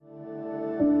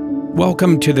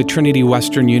Welcome to the Trinity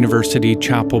Western University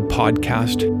Chapel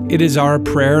Podcast. It is our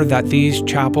prayer that these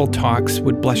chapel talks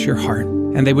would bless your heart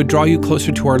and they would draw you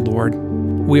closer to our Lord.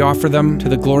 We offer them to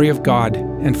the glory of God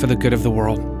and for the good of the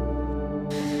world.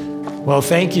 Well,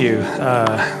 thank you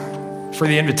for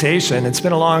the invitation. It's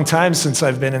been a long time since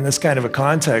I've been in this kind of a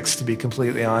context, to be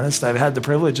completely honest. I've had the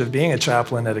privilege of being a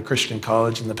chaplain at a Christian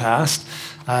college in the past,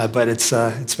 but it's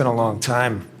been a long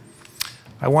time.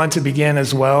 I want to begin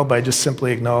as well by just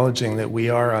simply acknowledging that we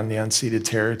are on the unceded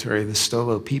territory of the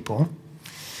Stolo people,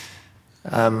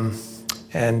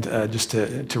 and just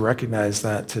to recognize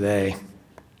that today.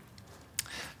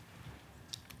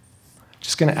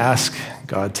 Just going to ask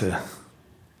God to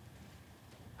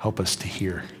help us to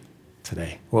hear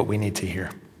today what we need to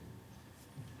hear.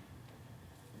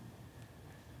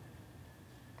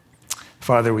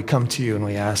 Father, we come to you and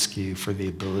we ask you for the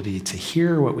ability to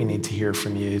hear what we need to hear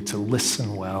from you, to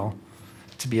listen well,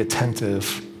 to be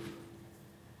attentive.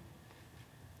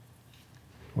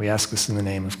 We ask this in the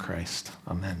name of Christ.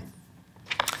 Amen.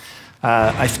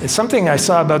 Something I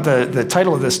saw about the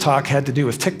title of this talk had to do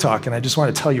with TikTok, and I just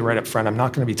want to tell you right up front, I'm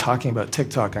not going to be talking about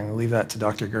TikTok. I'm going to leave that to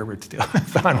Dr. Gerber to deal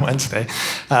with on Wednesday.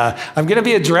 I'm going to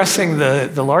be addressing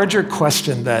the larger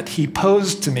question that he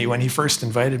posed to me when he first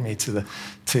invited me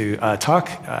to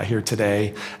talk here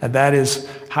today, and that is,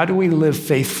 how do we live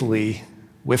faithfully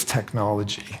with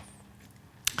technology?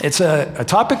 It's a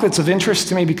topic that's of interest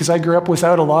to me because I grew up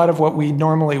without a lot of what we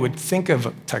normally would think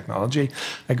of technology.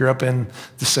 I grew up in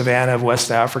the savannah of West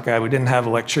Africa. We didn't have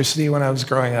electricity when I was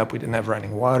growing up. We didn't have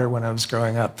running water when I was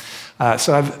growing up.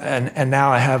 And now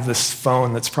I have this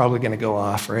phone that's probably going to go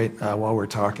off while we're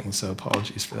talking. So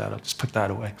apologies for that. I'll just put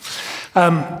that away.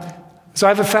 So I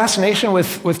have a fascination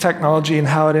with technology and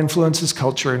how it influences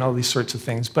culture and all these sorts of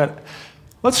things. But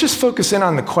let's just focus in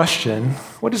on the question,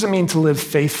 what does it mean to live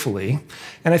faithfully?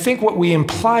 And I think what we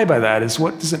imply by that is,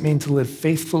 what does it mean to live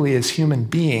faithfully as human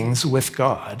beings with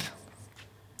God?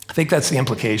 I think that's the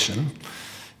implication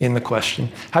in the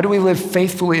question. How do we live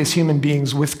faithfully as human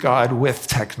beings with God with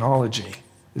technology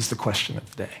is the question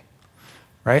of the day,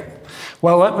 right?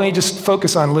 Well, let me just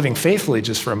focus on living faithfully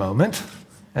just for a moment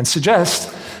and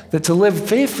suggest that to live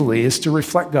faithfully is to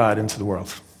reflect God into the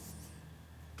world.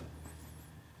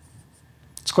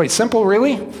 It's quite simple,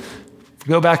 really. If we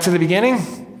go back to the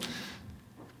beginning,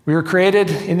 we were created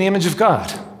in the image of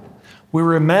God. We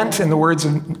were meant, in the words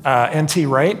of N.T.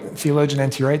 Wright, theologian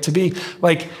N.T. Wright, to be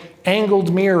like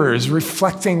angled mirrors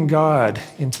reflecting God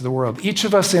into the world, each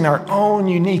of us in our own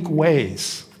unique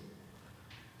ways.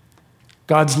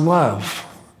 God's love,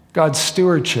 God's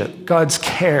stewardship, God's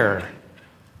care,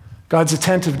 God's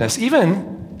attentiveness,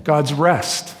 even God's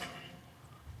rest.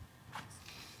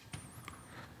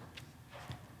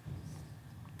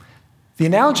 The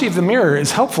analogy of the mirror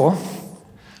is helpful,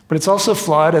 but it's also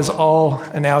flawed, as all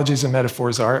analogies and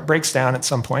metaphors are. It breaks down at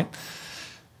some point.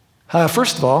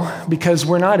 First of all, because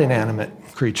we're not inanimate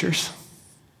creatures,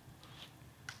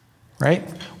 right?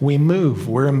 We move,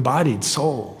 we're embodied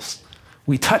souls.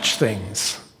 We touch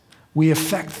things, we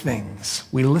affect things,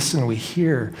 we listen, we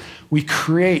hear, we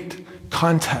create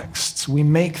contexts, we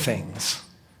make things.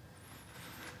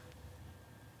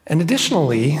 And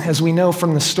additionally, as we know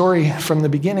from the story from the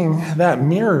beginning, that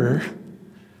mirror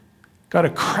got a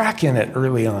crack in it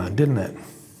early on, didn't it?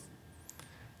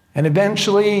 And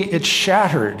eventually it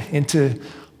shattered into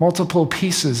multiple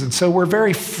pieces. And so we're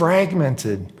very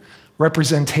fragmented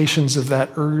representations of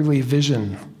that early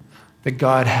vision that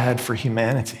God had for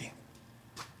humanity.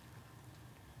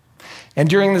 And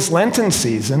during this Lenten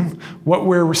season, what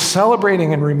we're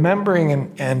celebrating and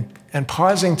remembering and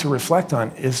pausing to reflect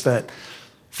on is that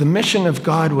the mission of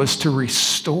God was to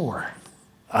restore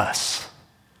us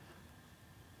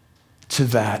to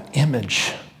that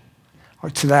image, or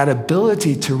to that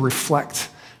ability to reflect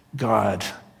God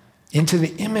into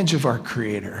the image of our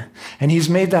Creator. And He's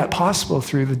made that possible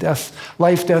through the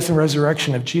life, death, and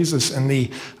resurrection of Jesus and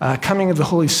the coming of the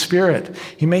Holy Spirit.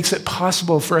 He makes it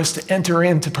possible for us to enter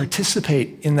in, to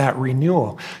participate in that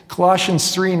renewal.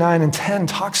 Colossians 3, 9, and 10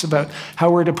 talks about how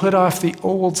we're to put off the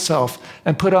old self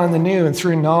and put on the new, and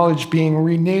through knowledge being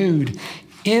renewed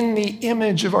in the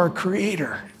image of our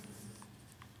Creator.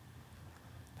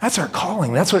 That's our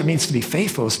calling. That's what it means to be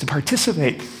faithful, is to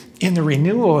participate in the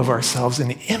renewal of ourselves in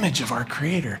the image of our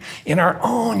Creator, in our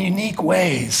own unique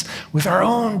ways, with our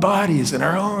own bodies and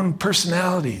our own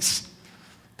personalities.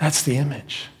 That's the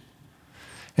image.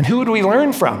 And who would we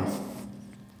learn from?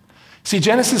 See,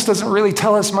 Genesis doesn't really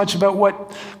tell us much about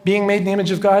what being made in the image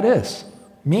of God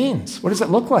means. What does it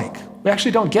look like? We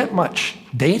actually don't get much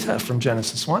data from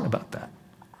Genesis 1 about that.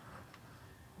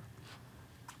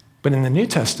 But in the New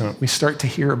Testament, we start to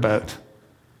hear about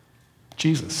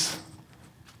Jesus,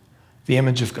 the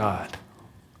image of God.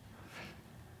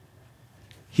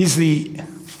 He's the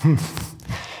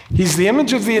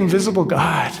image of the invisible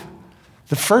God,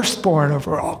 the firstborn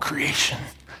over all creation.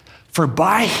 For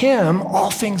by him all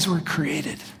things were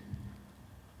created.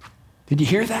 Did you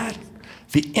hear that?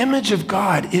 The image of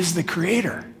God is the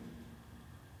creator.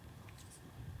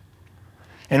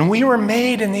 And we were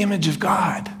made in the image of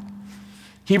God.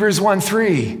 Hebrews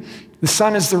 1:3, the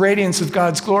Son is the radiance of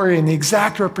God's glory and the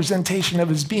exact representation of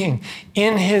his being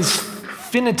in his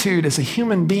finitude as a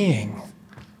human being.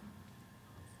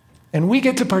 And we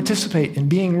get to participate in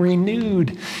being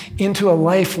renewed into a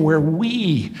life where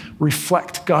we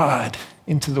reflect God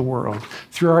into the world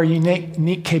through our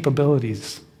unique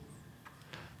capabilities.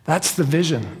 That's the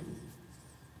vision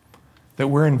that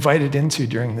we're invited into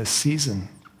during this season.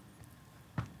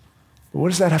 But what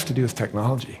does that have to do with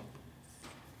technology?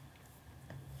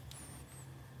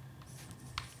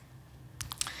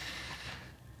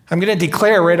 I'm going to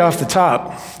declare right off the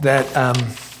top that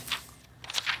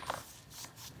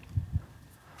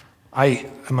I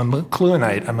am a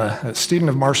McLuhanite. I'm a student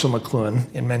of Marshall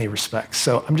McLuhan in many respects.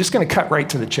 So I'm just going to cut right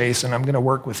to the chase, and I'm going to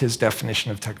work with his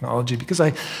definition of technology because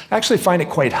I actually find it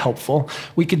quite helpful.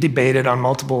 We could debate it on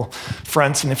multiple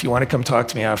fronts, and if you want to come talk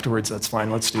to me afterwards, that's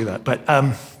fine. Let's do that. But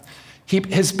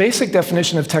his basic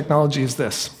definition of technology is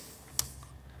this.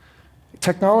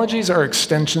 Technologies are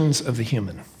extensions of the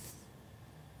human.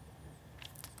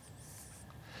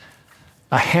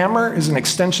 A hammer is an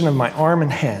extension of my arm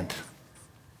and hand.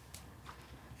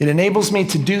 It enables me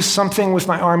to do something with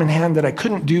my arm and hand that I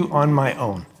couldn't do on my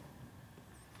own.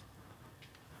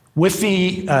 With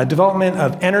the development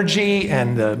of energy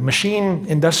and the machine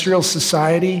industrial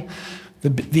society,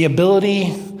 the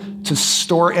ability to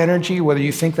store energy, whether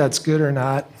you think that's good or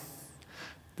not,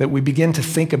 that we begin to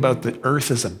think about the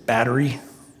earth as a battery.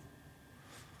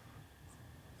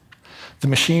 The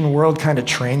machine world kind of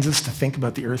trains us to think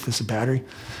about the earth as a battery.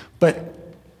 But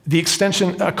the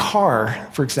extension, a car,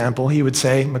 for example,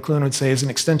 McLuhan would say, is an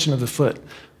extension of the foot.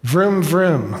 Vroom,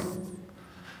 vroom.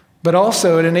 But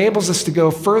also, it enables us to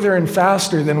go further and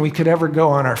faster than we could ever go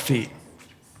on our feet.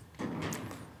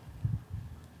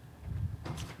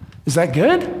 Is that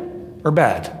good or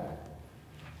bad?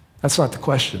 That's not the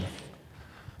question.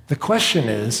 The question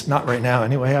is, not right now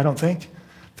anyway, I don't think.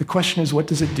 The question is, what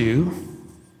does it do?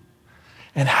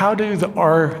 And how do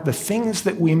the things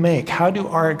that we make, how do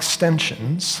our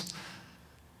extensions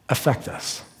affect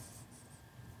us?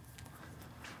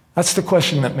 That's the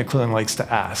question that McLuhan likes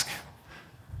to ask.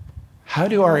 How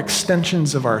do our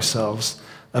extensions of ourselves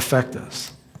affect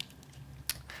us?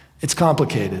 It's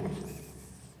complicated.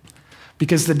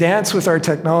 Because the dance with our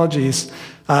technologies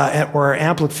or our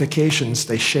amplifications,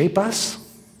 they shape us,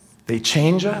 they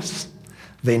change us,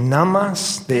 they numb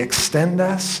us, they extend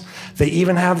us. They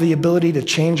even have the ability to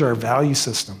change our value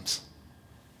systems.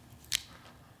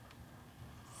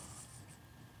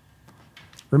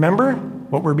 Remember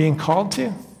what we're being called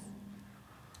to?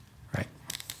 Right.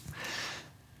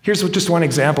 Here's just one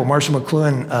example. Marshall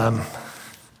McLuhan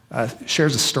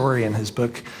shares a story in his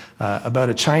book about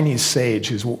a Chinese sage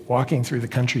who's walking through the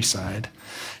countryside.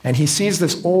 And he sees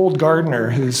this old gardener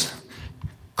who's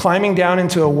climbing down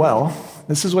into a well.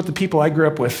 This is what the people I grew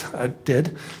up with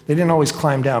did. They didn't always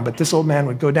climb down, but this old man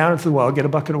would go down into the well, get a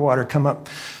bucket of water, come up,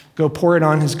 go pour it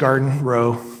on his garden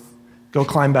row, go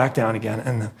climb back down again.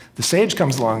 And the sage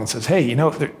comes along and says, hey, you know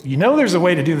there's a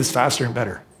way to do this faster and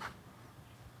better.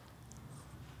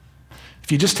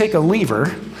 If you just take a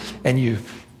lever and you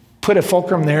put a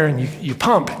fulcrum there and you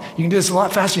pump, you can do this a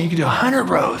lot faster. You can do 100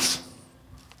 rows.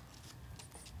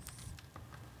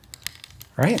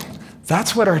 Right?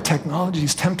 That's what our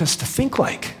technologies tempt us to think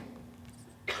like.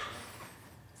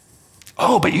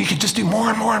 Oh, but you could just do more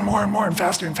and more and more and more and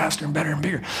faster and faster and better and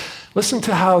bigger. Listen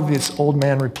to how this old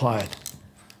man replied.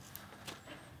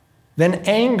 Then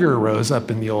anger rose up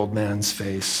in the old man's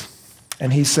face.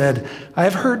 And he said, I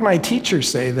have heard my teacher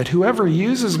say that whoever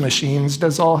uses machines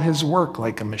does all his work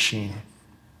like a machine.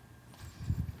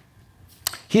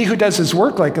 He who does his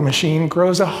work like a machine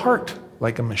grows a heart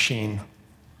like a machine.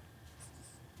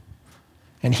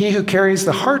 And he who carries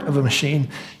the heart of a machine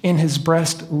in his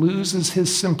breast loses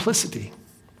his simplicity.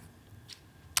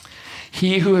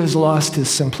 He who has lost his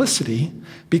simplicity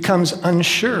becomes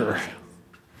unsure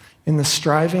in the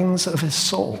strivings of his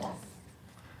soul,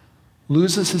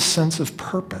 loses his sense of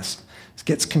purpose,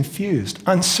 gets confused.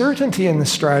 Uncertainty in the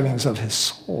strivings of his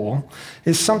soul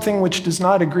is something which does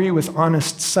not agree with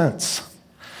honest sense.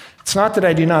 It's not that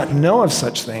I do not know of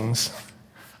such things.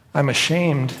 I'm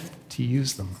ashamed to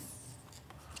use them.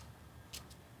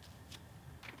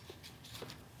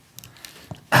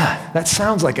 that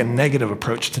sounds like a negative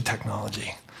approach to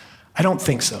technology. I don't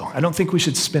think so. I don't think we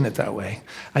should spin it that way.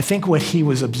 I think what he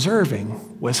was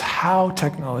observing was how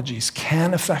technologies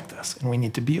can affect us, and we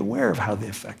need to be aware of how they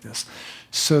affect us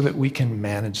so that we can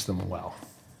manage them well.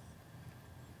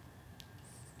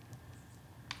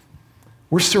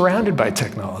 We're surrounded by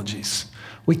technologies.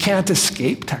 We can't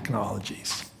escape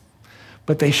technologies,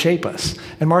 but they shape us.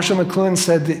 And Marshall McLuhan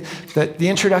said that the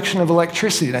introduction of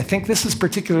electricity, and I think this is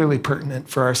particularly pertinent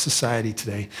for our society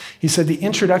today, he said the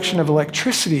introduction of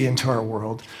electricity into our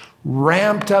world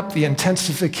ramped up the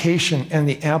intensification and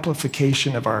the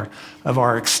amplification of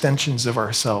our extensions of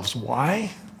ourselves.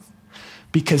 Why?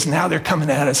 Because now they're coming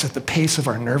at us at the pace of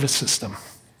our nervous system.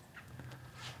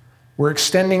 We're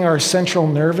extending our central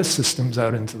nervous systems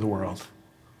out into the world.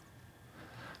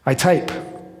 I type,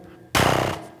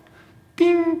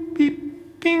 bing,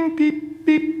 beep, bing, beep,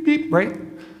 beep, beep, right?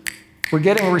 We're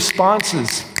getting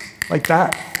responses like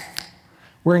that.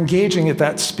 We're engaging at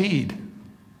that speed.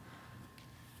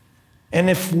 And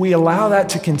if we allow that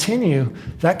to continue,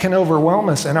 that can overwhelm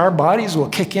us, and our bodies will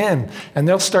kick in, and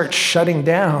they'll start shutting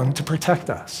down to protect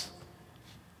us.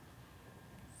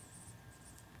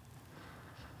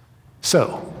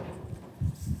 So,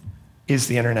 is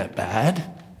the internet bad?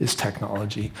 Is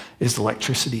technology, is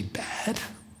electricity bad?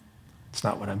 It's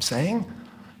not what I'm saying.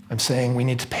 I'm saying we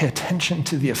need to pay attention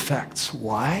to the effects.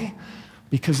 Why?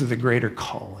 Because of the greater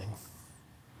calling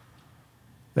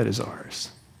that is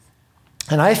ours.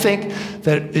 And I think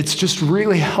that it's just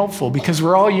really helpful because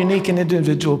we're all unique and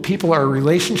individual people. Our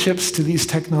relationships to these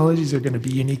technologies are going to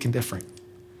be unique and different.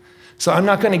 So I'm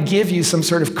not going to give you some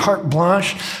sort of carte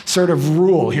blanche sort of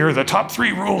rule. Here are the top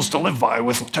 3 rules to live by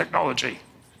with technology.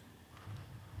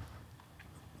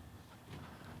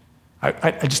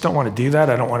 I just don't want to do that.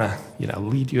 I don't want to,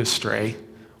 lead you astray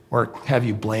or have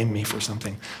you blame me for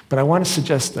something. But I want to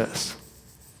suggest this.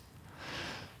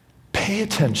 Pay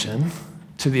attention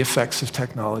to the effects of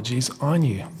technologies on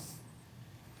you.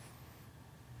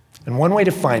 And one way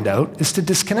to find out is to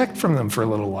disconnect from them for a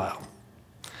little while.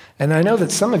 And I know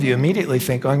that some of you immediately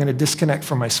think, I'm going to disconnect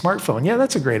from my smartphone. Yeah,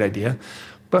 that's a great idea.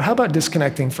 But how about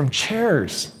disconnecting from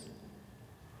chairs?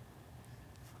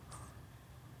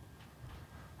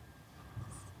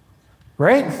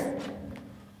 Right?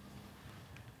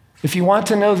 If you want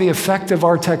to know the effect of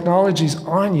our technologies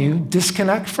on you,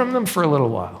 disconnect from them for a little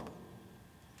while.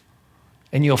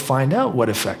 And you'll find out what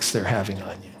effects they're having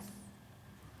on you.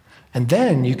 And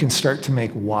then you can start to make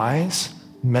wise,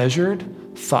 measured,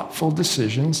 thoughtful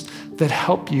decisions that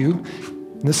help you.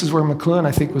 And this is where McLuhan,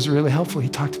 I think, was really helpful. He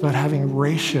talked about having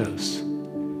ratios,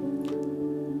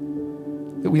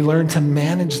 that we learn to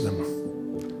manage them.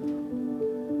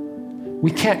 We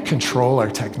can't control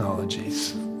our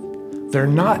technologies. They're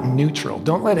not neutral.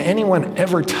 Don't let anyone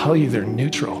ever tell you they're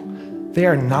neutral. They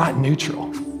are not neutral.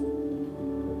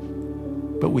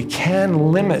 But we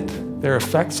can limit their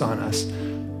effects on us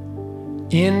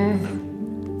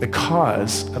in the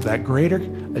cause of that greater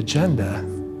agenda,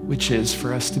 which is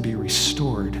for us to be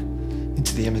restored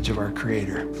into the image of our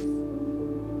Creator.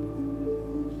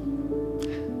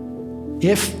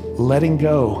 If letting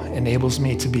go enables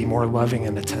me to be more loving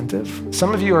and attentive.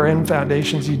 Some of you are in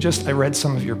foundations, I read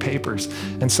some of your papers,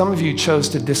 and some of you chose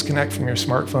to disconnect from your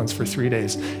smartphones for 3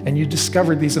 days, and you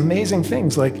discovered these amazing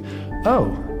things like,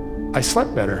 I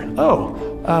slept better.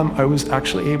 I was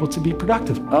actually able to be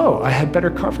productive. I had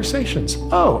better conversations.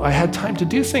 I had time to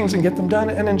do things and get them done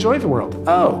and enjoy the world.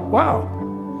 Wow.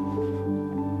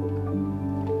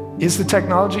 Is the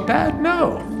technology bad?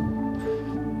 No.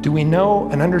 Do we know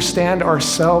and understand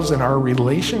ourselves and our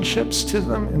relationships to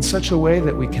them in such a way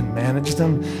that we can manage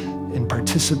them in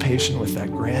participation with that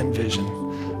grand vision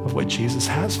of what Jesus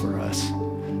has for us,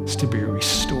 is to be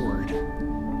restored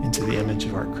into the image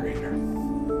of our Creator?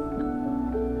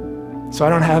 So I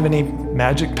don't have any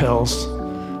magic pills.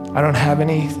 I don't have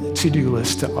any to-do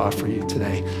list to offer you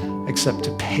today, except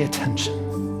to pay attention.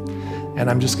 And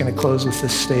I'm just going to close with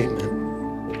this statement.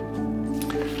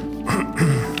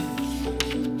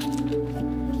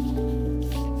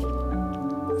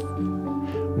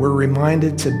 We're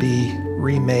reminded to be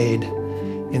remade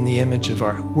in the image of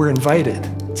we're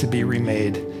invited to be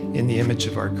remade in the image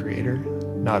of our Creator,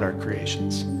 not our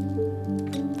creations.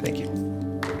 Thank you.